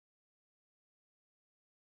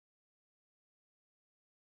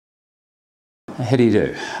How do you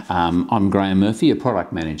do? I'm Graham Murphy, a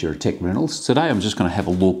product manager at Tech Rentals. Today I'm just going to have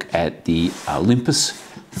a look at the Olympus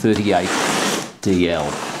 38DL.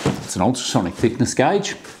 It's an ultrasonic thickness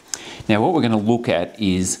gauge. Now what we're going to look at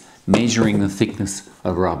is measuring the thickness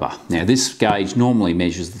of rubber. Now this gauge normally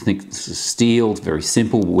measures the thickness of steel. It's very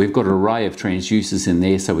simple. We've got an array of transducers in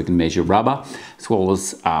there so we can measure rubber as well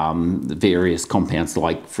as the various compounds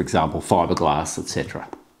like, for example, fiberglass, etc.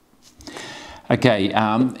 Okay,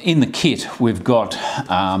 in the kit we've got,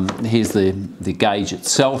 here's the gauge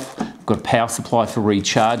itself. We've got a power supply for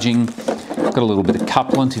recharging. Got a little bit of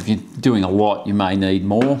couplant. If you're doing a lot you may need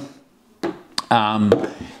more.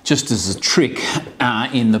 Just as a trick,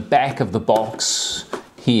 in the back of the box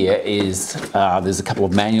here is, there's a couple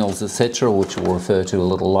of manuals, etc., which we'll refer to a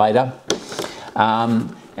little later.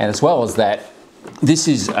 And as well as that, this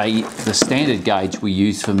is the standard gauge we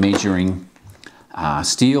use for measuring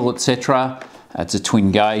steel, etc. It's a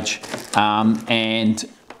twin gauge, and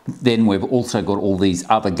then we've also got all these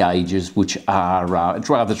other gauges which are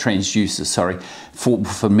other transducers, sorry,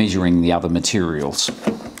 for measuring the other materials.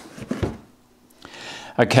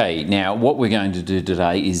 Okay, now what we're going to do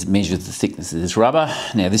today is measure the thickness of this rubber.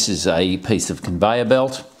 Now this is a piece of conveyor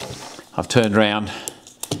belt. I've turned around,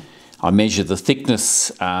 I measure the thickness.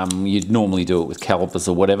 You'd normally do it with calipers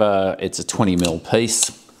or whatever. It's a 20mm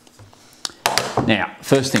piece. Now,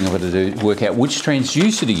 first thing I've got to do is work out which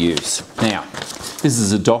transducer to use. Now, this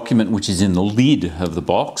is a document which is in the lid of the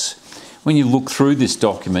box. When you look through this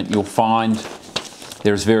document, you'll find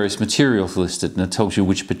there's various materials listed and it tells you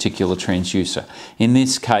which particular transducer. In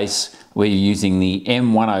this case, we're using the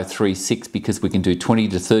M1036 because we can do 20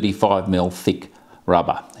 to 35mm thick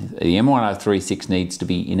rubber. The M1036 needs to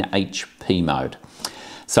be in HP mode.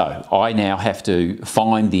 So I now have to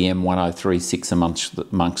find the M1036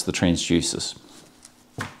 amongst the transducers.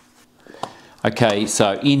 Okay,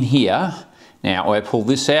 so in here, now I pull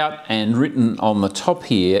this out and written on the top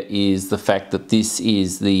here is the fact that this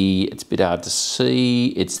is the, it's a bit hard to see,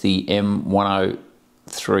 it's the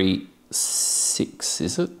M1036,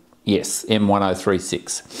 is it? Yes,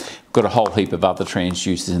 M1036. Got a whole heap of other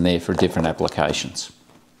transducers in there for different applications.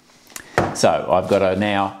 So I've got to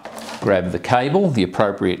now grab the cable, the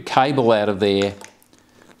appropriate cable out of there,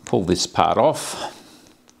 pull this part off,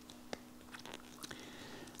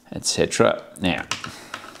 etc. Now,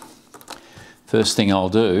 first thing I'll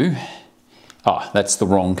do, that's the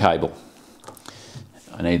wrong cable.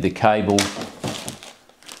 I need the cable,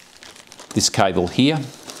 this cable here.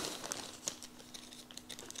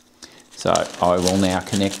 So I will now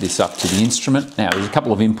connect this up to the instrument. Now there's a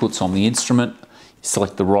couple of inputs on the instrument.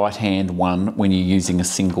 Select the right hand one when you're using a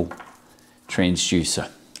single transducer.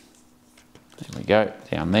 There we go,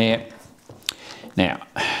 down there. Now,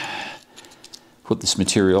 put this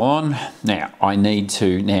material on. Now, I need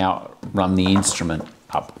to now run the instrument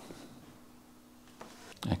up.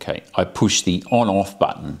 Okay, I push the on-off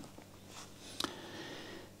button.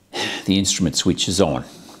 The instrument switches on.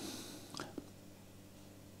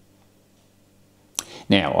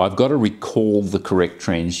 Now, I've got to recall the correct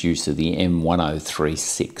transducer, the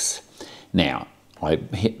M1036. Now, I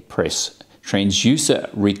press transducer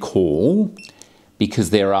recall because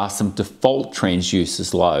there are some default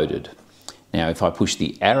transducers loaded. Now, if I push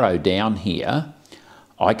the arrow down here,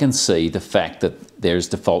 I can see the fact that there's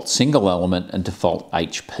default single element and default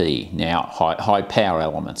HP. Now, high power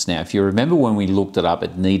elements. Now, if you remember when we looked it up,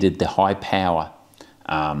 it needed the high power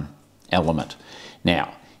element.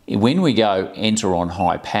 Now, when we go enter on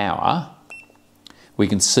high power, we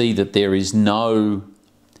can see that there is no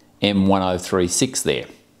M1036 there.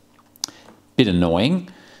 Bit annoying.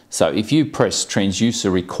 So if you press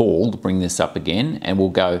transducer recall to bring this up again, and we'll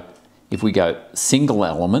go, if we go single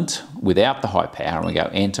element without the high power and we go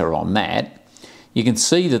enter on that, you can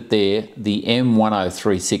see that there the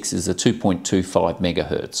M1036 is a 2.25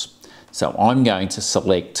 megahertz. So I'm going to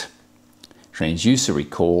select transducer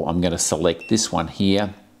recall. I'm going to select this one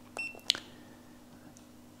here.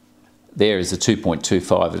 There is a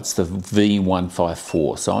 2.25, it's the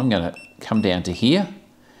V154. So I'm going to come down to here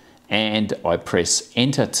and I press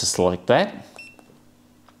enter to select that.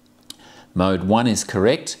 Mode 1 is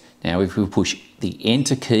correct. Now if we push the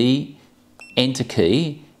enter key, enter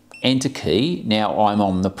key, enter key, now I'm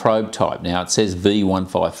on the probe type. Now it says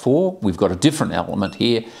V154, we've got a different element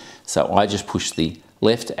here. So I just push the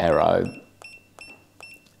left arrow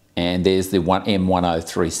and there's the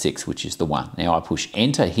M1036, which is the one. Now I push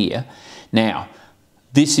enter here. Now,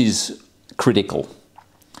 this is critical.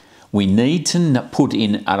 We need to put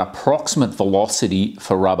in an approximate velocity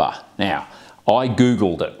for rubber. Now, I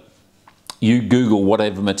Googled it. you Google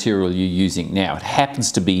whatever material you're using. Now, it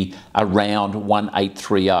happens to be around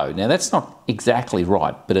 1830. Now, that's not exactly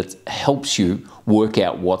right, but it helps you work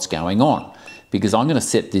out what's going on, because I'm going to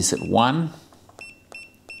set this at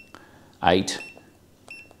 1830.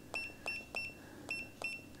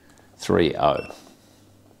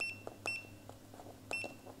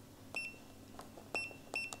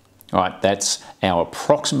 All right, that's our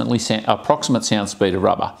approximate sound speed of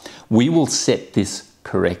rubber. We will set this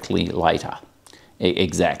correctly later.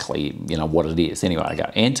 Exactly, you know, what it is. Anyway, I go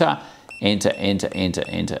enter, enter, enter, enter,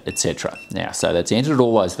 enter, etc. Now, so that's entered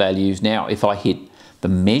all those values. Now, if I hit the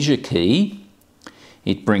measure key,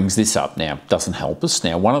 it brings this up. Now, it doesn't help us.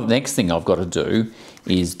 Now, the next thing I've got to do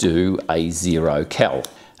is do a 0 cal.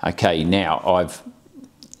 Okay, now I've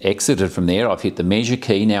exited from there. I've hit the measure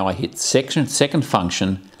key. Now I hit second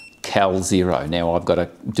function, cal 0. Now I've got to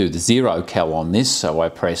do the 0 cal on this, so I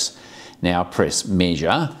press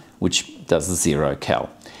measure, which does the 0 cal.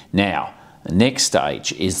 Now, the next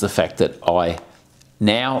stage is the fact that I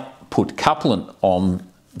now put couplant on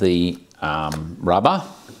the rubber,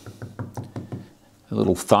 a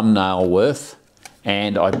little thumbnail worth,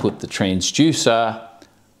 and I put the transducer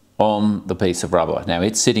on the piece of rubber. Now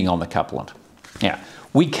it's sitting on the couplant. Now,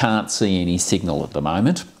 we can't see any signal at the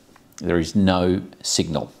moment. There is no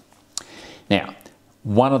signal. Now,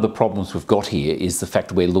 one of the problems we've got here is the fact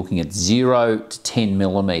that we're looking at 0 to 10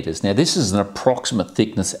 millimeters. Now, this is an approximate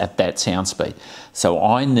thickness at that sound speed. So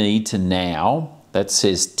I need to now, that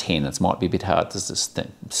says 10, it might be a bit hard to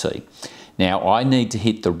see. Now, I need to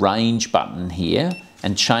hit the range button here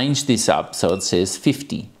and change this up so it says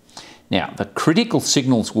 50. Now, the critical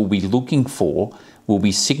signals we'll be looking for will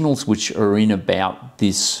be signals which are in about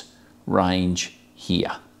this range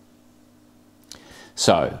here.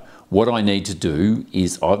 So, what I need to do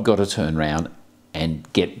is I've got to turn around and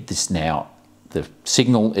get this now, the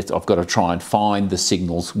signal, I've got to try and find the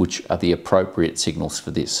signals which are the appropriate signals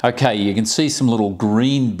for this. Okay, you can see some little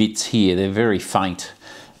green bits here, they're very faint,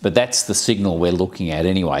 but that's the signal we're looking at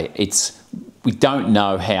anyway. We don't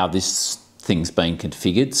know how this thing's been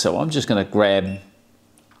configured, so I'm just going to grab,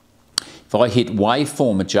 if I hit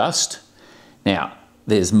waveform adjust, now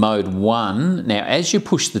there's mode 1. Now, as you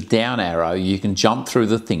push the down arrow, you can jump through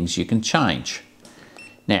the things you can change.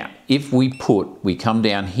 Now, if we come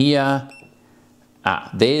down here,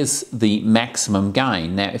 there's the maximum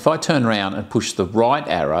gain. Now, if I turn around and push the right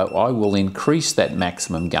arrow, I will increase that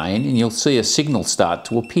maximum gain and you'll see a signal start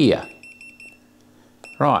to appear.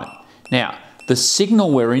 Right. Now, the signal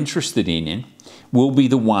we're interested in will be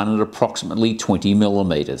the one at approximately 20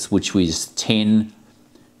 millimeters, which is 10.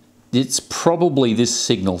 It's probably this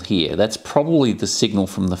signal here. That's probably the signal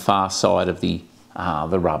from the far side of the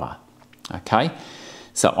rubber. Okay,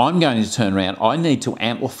 so I'm going to turn around. I need to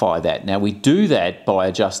amplify that. Now we do that by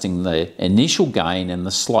adjusting the initial gain and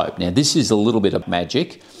the slope. Now this is a little bit of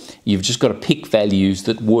magic. You've just got to pick values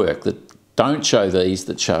that work, that don't show these,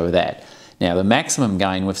 that show that. Now the maximum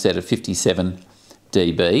gain we've set at 57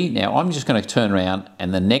 dB. Now I'm just going to turn around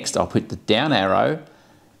and the next I'll put the down arrow.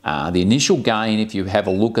 The initial gain, if you have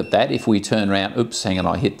a look at that, if we turn around, oops, hang on,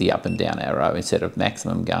 I hit the up and down arrow instead of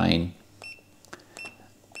maximum gain.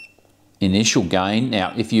 Initial gain,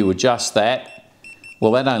 now if you adjust that,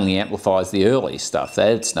 well that only amplifies the early stuff,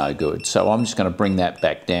 that's no good. So I'm just going to bring that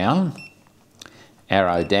back down,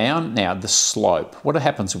 arrow down. Now the slope, what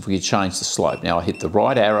happens if we change the slope? Now I hit the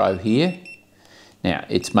right arrow here, now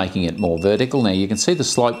it's making it more vertical. Now you can see the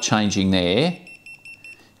slope changing there.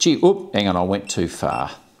 Gee, oop, hang on, I went too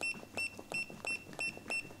far.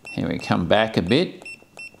 Here we come back a bit.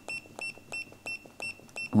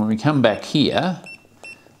 When we come back here,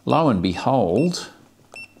 lo and behold,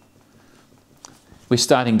 we're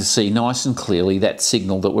starting to see nice and clearly that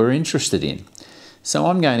signal that we're interested in. So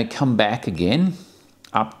I'm going to come back again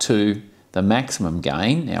up to the maximum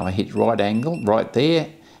gain. Now I hit right angle right there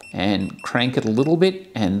and crank it a little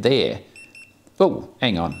bit and there. Oh,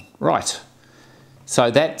 hang on, right.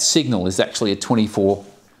 So that signal is actually at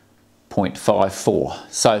 24.54.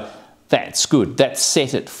 So that's good. That's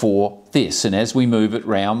set it for this. And as we move it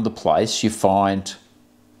around the place, you find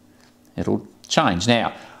it'll change.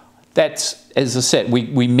 Now, that's, as I said,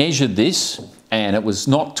 we measured this and it was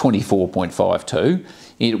not 24.52.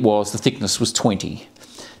 It was, the thickness was 20.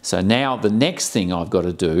 So now the next thing I've got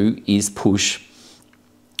to do is push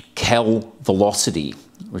cal velocity,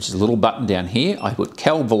 which is a little button down here. I put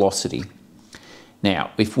cal velocity.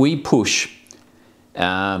 Now, if we push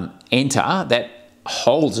enter, that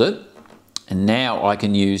holds it, and now I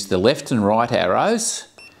can use the left and right arrows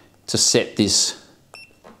to set this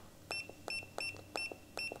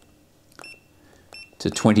to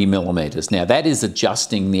 20 millimeters. Now that is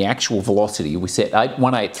adjusting the actual velocity. We set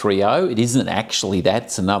 1830. It isn't actually that,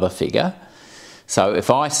 it's another figure. So if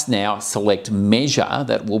I now select measure,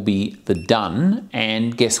 that will be the done,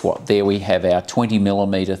 and guess what? There we have our 20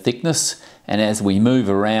 millimeter thickness, and as we move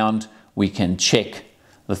around, we can check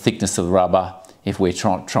the thickness of the rubber if we're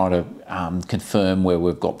trying to confirm where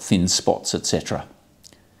we've got thin spots, etc.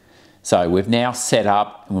 So we've now set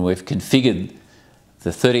up and we've configured the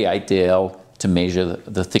 38DL to measure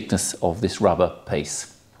the thickness of this rubber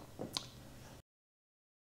piece.